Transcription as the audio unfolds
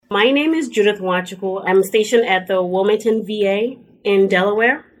My name is Judith Wachuku. I'm stationed at the Wilmington VA in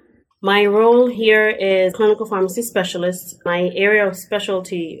Delaware. My role here is clinical pharmacy specialist. My area of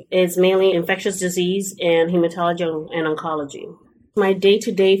specialty is mainly infectious disease and hematology and oncology. My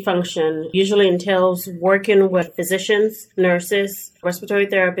day-to-day function usually entails working with physicians, nurses, respiratory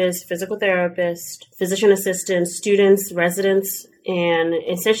therapists, physical therapists, physician assistants, students, residents, and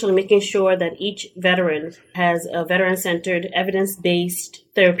essentially making sure that each veteran has a veteran-centered, evidence-based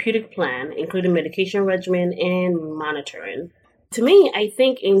therapeutic plan, including medication regimen and monitoring. To me, I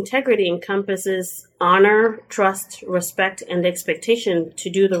think integrity encompasses honor, trust, respect, and the expectation to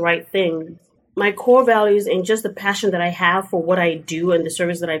do the right thing. My core values and just the passion that I have for what I do and the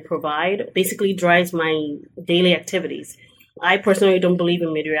service that I provide basically drives my daily activities. I personally don't believe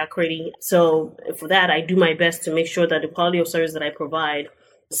in mediocrity, so for that, I do my best to make sure that the quality of service that I provide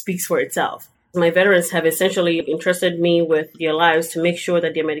speaks for itself. My veterans have essentially entrusted me with their lives to make sure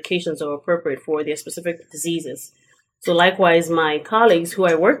that their medications are appropriate for their specific diseases. So likewise, my colleagues who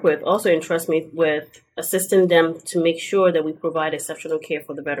I work with also entrust me with assisting them to make sure that we provide exceptional care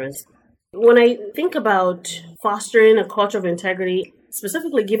for the veterans. When I think about fostering a culture of integrity,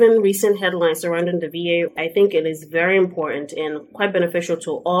 specifically given recent headlines surrounding the VA, I think it is very important and quite beneficial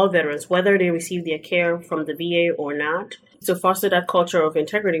to all veterans, whether they receive their care from the VA or not, to foster that culture of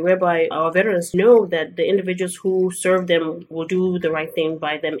integrity whereby our veterans know that the individuals who serve them will do the right thing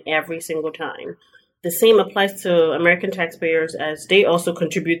by them every single time. The same applies to American taxpayers as they also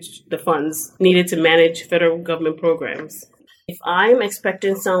contribute the funds needed to manage federal government programs. If I'm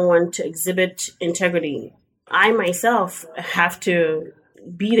expecting someone to exhibit integrity, I myself have to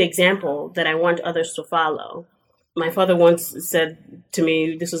be the example that I want others to follow. My father once said to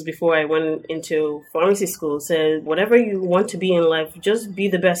me, this was before I went into pharmacy school, said, whatever you want to be in life, just be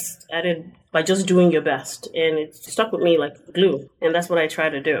the best at it by just doing your best. And it stuck with me like glue. And that's what I try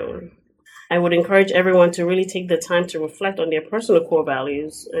to do. I would encourage everyone to really take the time to reflect on their personal core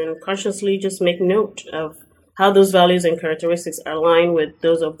values and consciously just make note of how those values and characteristics align with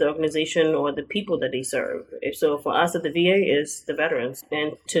those of the organization or the people that they serve. So for us at the VA is the veterans,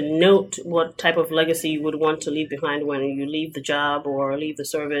 and to note what type of legacy you would want to leave behind when you leave the job or leave the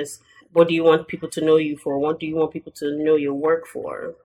service. What do you want people to know you for? What do you want people to know your work for?